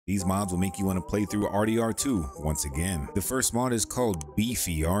These mods will make you want to play through RDR2 once again. The first mod is called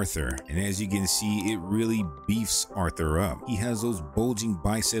Beefy Arthur, and as you can see, it really beefs Arthur up. He has those bulging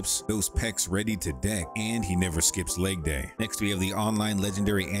biceps, those pecs ready to deck, and he never skips leg day. Next, we have the online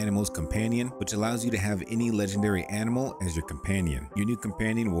legendary animals companion, which allows you to have any legendary animal as your companion. Your new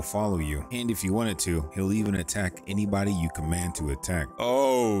companion will follow you, and if you wanted to, he'll even attack anybody you command to attack.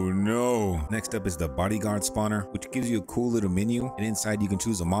 Oh no! Next up is the BodyguardSpawner, which gives you a cool little menu, and inside you can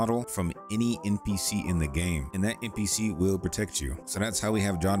choose a model from any NPC in the game, and that NPC will protect you. So that's how we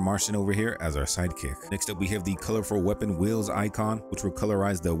have John Marston over here as our sidekick. Next up, we have the colorful weapon wheels icon, which will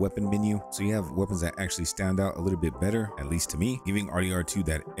colorize the weapon menu, so you have weapons that actually stand out a little bit better, at least to me, giving RDR2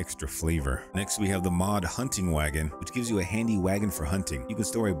 that extra flavor. Next, we have the mod Hunting Wagon, which gives you a handy wagon for hunting. You can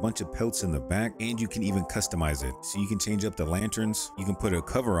store a bunch of pelts in the back, and you can even customize it. So you can change up the lanterns, you can put a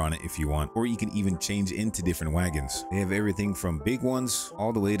cover on it if you want, or you can even change into different wagons. They have everything from big ones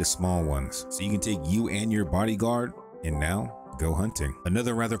all the way to small ones. So you can take you and your bodyguard, and now go hunting.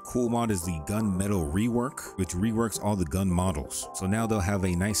 Another rather cool mod is the gun Metal Rework, which reworks all the gun models. So now they'll have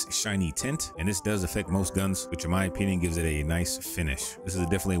a nice shiny tint, and this does affect most guns, which in my opinion gives it a nice finish. This is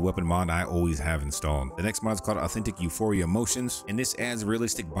definitely a weapon mod I always have installed. The next mod is called Authentic Euphoria Motions, and this adds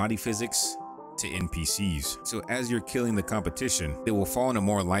realistic body physics to NPCs. So as you're killing the competition, they will fall in a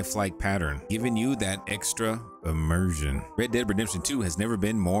more lifelike pattern, giving you that extra immersion. Red Dead Redemption 2 has never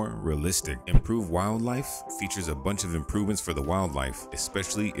been more realistic. Improved Wildlife features a bunch of improvements for the wildlife,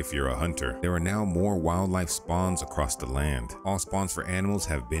 especially if you're a hunter. There are now more wildlife spawns across the land. All spawns for animals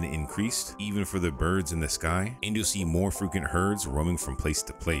have been increased, even for the birds in the sky, and you'll see more frequent herds roaming from place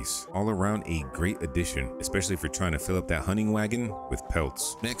to place. All around a great addition, especially if you're trying to fill up that hunting wagon with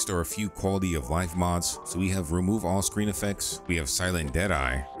pelts. Next are a few quality of life mods. So we have remove all screen effects, we have silent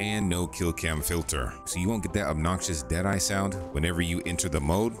deadeye, and no kill cam filter. So you won't get that obnoxious deadeye sound whenever you enter the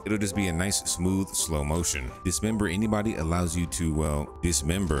mode. It'll just be a nice smooth slow motion. Dismember anybody allows you to, well,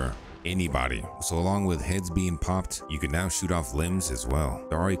 dismember anybody. So along with heads being popped, you can now shoot off limbs as well.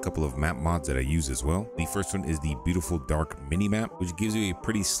 There are a couple of map mods that I use as well. The first one is the beautiful dark mini map, which gives you a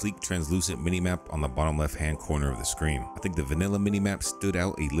pretty sleek translucent mini map on the bottom left hand corner of the screen. I think the vanilla mini map stood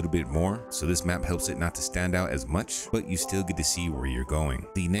out a little bit more, so this map helps it not to stand out as much, but you still get to see where you're going.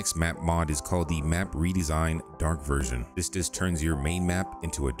 The next map mod is called the map redesign dark version. This just turns your main map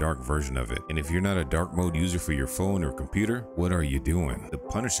into a dark version of it. And if you're not a dark mode user for your phone or computer, what are you doing? The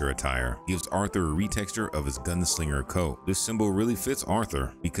Punisher attire gives Arthur a retexture of his gunslinger coat. This symbol really fits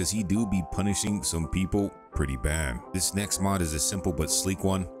Arthur because he do be punishing some people pretty bad. This next mod is a simple but sleek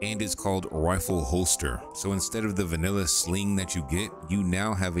one, and it's called Rifle Holster. So instead of the vanilla sling that you get, you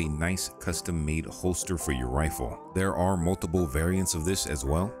now have a nice custom made holster for your rifle. There are multiple variants of this as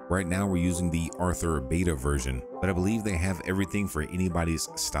well. Right now we're using the Arthur beta version, but I believe they have everything for anybody's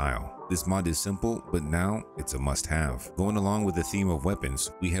style. This mod is simple, but now it's a must-have. Going along with the theme of weapons,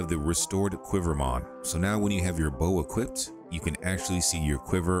 we have the Restored Quiver mod. So now when you have your bow equipped, you can actually see your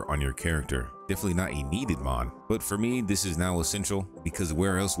quiver on your character. Definitely not a needed mod, but for me, this is now essential because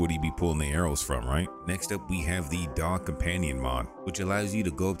where else would he be pulling the arrows from, right? Next up, we have the Dog Companion mod, which allows you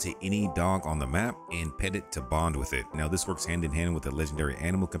to go up to any dog on the map and pet it to bond with it. Now, this works hand in hand with the Legendary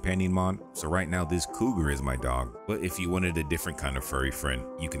Animal Companion mod. So right now, this cougar is my dog, but if you wanted a different kind of furry friend,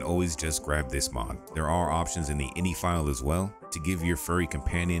 you can always just grab this mod. There are options in the any file as well to give your furry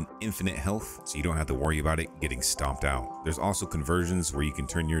companion infinite health, so you don't have to worry about it getting stomped out. There's also conversions where you can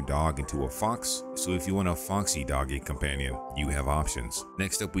turn your dog into a fox, so if you want a foxy doggy companion, you have options.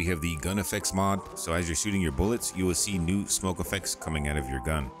 Next up, we have the gun effects mod. So as you're shooting your bullets, you will see new smoke effects coming out of your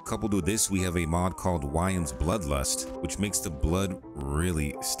gun. Coupled with this, we have a mod called WHYEMS Bloodlust, which makes the blood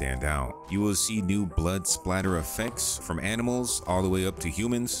really stand out. You will see new blood splatter effects from animals all the way up to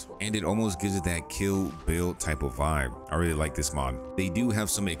humans, and it almost gives it that Kill Bill type of vibe. I really like this mod. They do have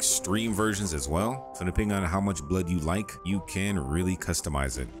some extreme versions as well, so depending on how much blood you like, you can really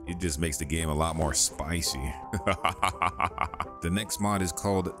customize it. It just makes the game a lot more spicy. The next mod is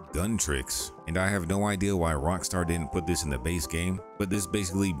called Gun Tricks, and I have no idea why Rockstar didn't put this in the base game, but this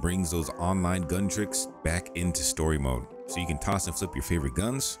basically brings those online gun tricks back into story mode. So you can toss and flip your favorite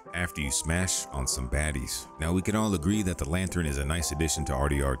guns after you smash on some baddies. Now we can all agree that the lantern is a nice addition to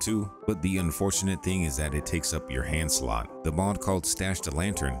RDR2, but the unfortunate thing is that it takes up your hand slot. The mod called Stash the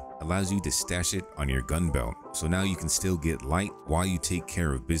Lantern allows you to stash it on your gun belt. So now you can still get light while you take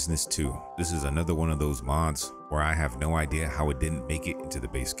care of business too. This is another one of those mods where I have no idea how it didn't make it into the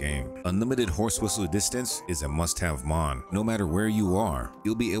base game. Unlimited horse whistle distance is a must-have mod. No matter where you are,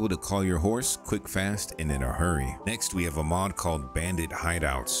 you'll be able to call your horse quick, fast, and in a hurry. Next, we have a mod called Bandit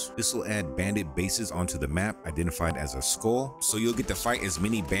Hideouts. This will add bandit bases onto the map identified as a skull, so you'll get to fight as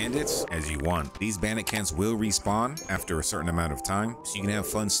many bandits as you want. These bandit camps will respawn after a certain amount of time, so you can have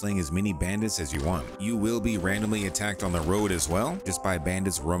fun slaying as many bandits as you want. You will be randomly attacked on the road as well, just by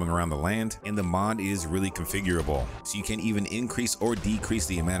bandits roaming around the land, and the mod is really configurable, so you can even increase or decrease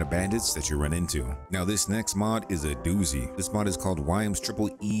the amount of bandits that you run into. Now this next mod is a doozy. This mod is called WHYEMS Triple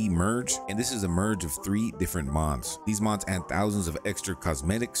E Merge, and this is a merge of 3 different mods. These mods add thousands of extra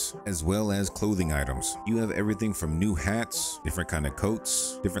cosmetics as well as clothing items. You have everything from new hats, different kind of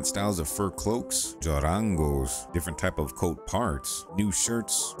coats, different styles of fur cloaks, jarangos, different type of coat parts, new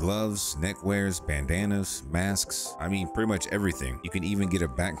shirts, gloves, neckwears, bandanas, masks. I mean, pretty much everything. You can even get a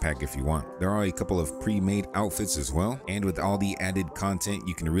backpack if you want. There are a couple of pre-made outfits as well, and with all the added content,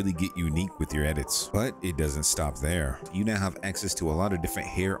 you can really get unique with your edits. But it doesn't stop there. You now have access to a lot of different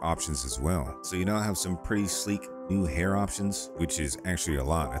hair options as well. So you now have some pretty sleek new hair options, which is actually a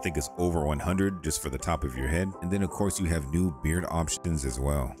lot. I think it's over 100 just for the top of your head. And then of course you have new beard options as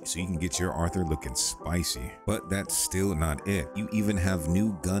well, so you can get your Arthur looking spicy. But that's still not it. You even have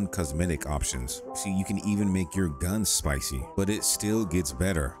new gun cosmetic options, so you can even make your gun spicy. But it still gets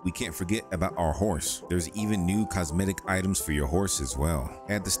better. We can't forget about our horse. There's even new cosmetic items for your horse as well.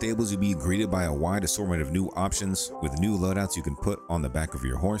 At the stables, you'll be greeted by a wide assortment of new options with new loadouts you can put on the back of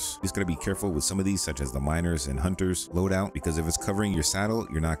your horse. You just gotta be careful with some of these, such as the miners and hunters loadout, because if it's covering your saddle,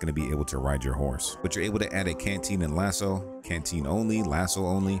 you're not going to be able to ride your horse. But you're able to add a canteen and lasso, canteen only, lasso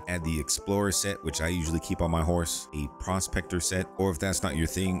only, add the explorer set, which I usually keep on my horse, a prospector set, or if that's not your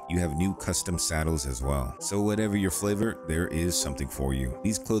thing, you have new custom saddles as well. So whatever your flavor, there is something for you.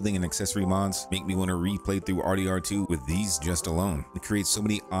 These clothing and accessory mods make me want to replay through RDR2 with these just alone. It creates so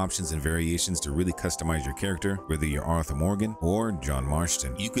many options and variations to really customize your character, whether you're Arthur Morgan or John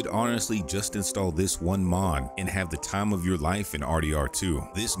Marston. You could honestly just install this one mod and have the time of your life in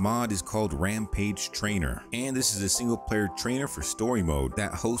RDR2. This mod is called Rampage Trainer, and this is a single player trainer for story mode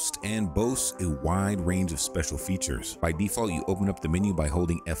that hosts and boasts a wide range of special features. By default, you open up the menu by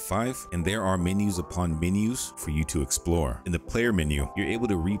holding F5, and there are menus upon menus for you to explore. In the player menu, you're able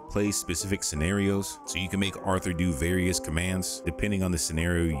to replay specific scenarios, so you can make Arthur do various commands depending on the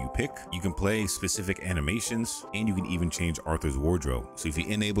scenario you pick. You can play specific animations, and you can even change Arthur's wardrobe. So if you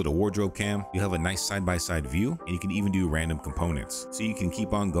enable the wardrobe cam, you have a nice side-by-side view, and you can even do random components. So you can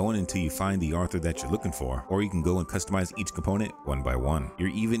keep on going until you find the Arthur that you're looking for, or you can go and customize each component one by one. You're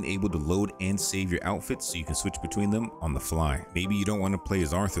even able to load and save your outfits so you can switch between them on the fly. Maybe you don't want to play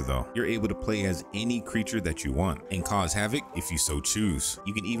as Arthur though. You're able to play as any creature that you want and cause havoc if you so choose.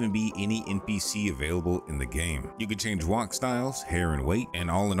 You can even be any NPC available in the game. You can change walk styles, hair and weight,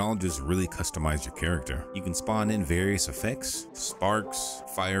 and all in all just really customize your character. You can spawn in various effects, sparks,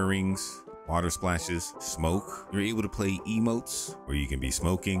 fire rings, water splashes, smoke. You're able to play emotes where you can be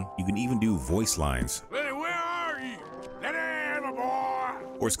smoking. You can even do voice lines. Where are you? Let in, my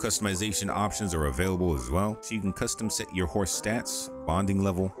boy! Horse customization options are available as well, so you can custom set your horse stats, bonding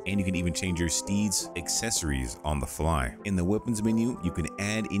level, and you can even change your steed's accessories on the fly. In the weapons menu, you can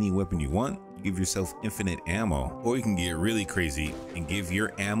add any weapon you want. Give yourself infinite ammo, or you can get really crazy and give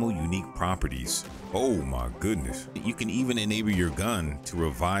your ammo unique properties. Oh my goodness. You can even enable your gun to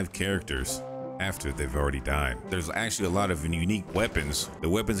revive characters after they've already died. There's actually a lot of unique weapons. The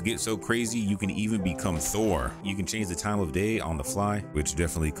weapons get so crazy you can even become Thor. You can change the time of day on the fly, which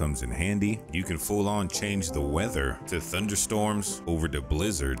definitely comes in handy. You can full on change the weather to thunderstorms over to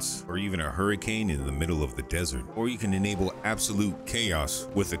blizzards, or even a hurricane in the middle of the desert. Or you can enable absolute chaos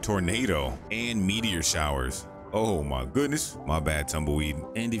with a tornado and meteor showers. Oh my goodness, my bad, Tumbleweed.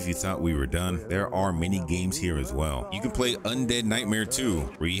 And if you thought we were done, there are many games here as well. You can play Undead Nightmare 2,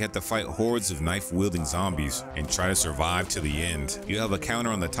 where you have to fight hordes of knife-wielding zombies and try to survive to the end. You have a counter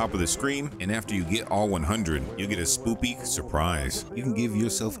on the top of the screen, and after you get all 100, you get a spoopy surprise. You can give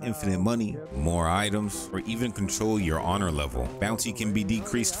yourself infinite money, more items, or even control your honor level. Bounty can be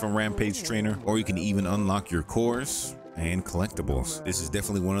decreased from Rampage Trainer, or you can even unlock your cores and collectibles. This is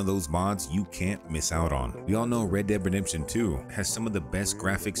definitely one of those mods you can't miss out on. We all know Red Dead Redemption 2 has some of the best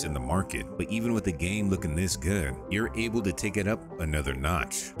graphics in the market, but even with the game looking this good, you're able to take it up another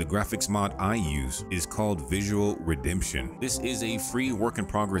notch. The graphics mod I use is called Visual Redemption. This is a free work in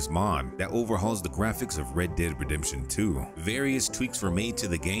progress mod that overhauls the graphics of Red Dead Redemption 2. Various tweaks were made to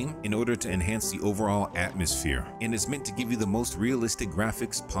the game in order to enhance the overall atmosphere, and it's meant to give you the most realistic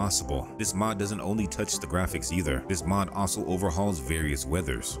graphics possible. This mod doesn't only touch the graphics either. This mod mod also overhauls various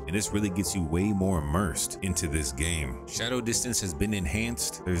weathers, and this really gets you way more immersed into this game. Shadow distance has been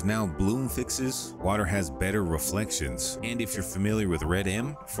enhanced, there's now bloom fixes, water has better reflections, and if you're familiar with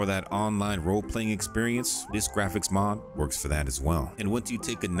A.E.M, for that online role-playing experience, this graphics mod works for that as well. And once you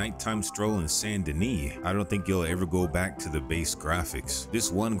take a nighttime stroll in Saint Denis, I don't think you'll ever go back to the base graphics.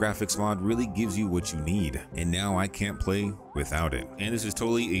 This one graphics mod really gives you what you need, and now I can't play without it. And this is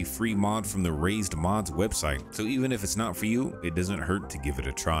totally a free mod from the Raised Mods website, so even if it's not for you, it doesn't hurt to give it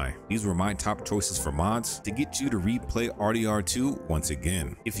a try. These were my top choices for mods to get you to replay RDR2 once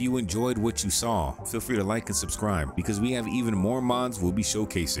again. If you enjoyed what you saw, feel free to like and subscribe because we have even more mods we'll be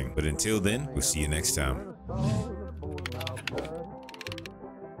showcasing. But until then, we'll see you next time.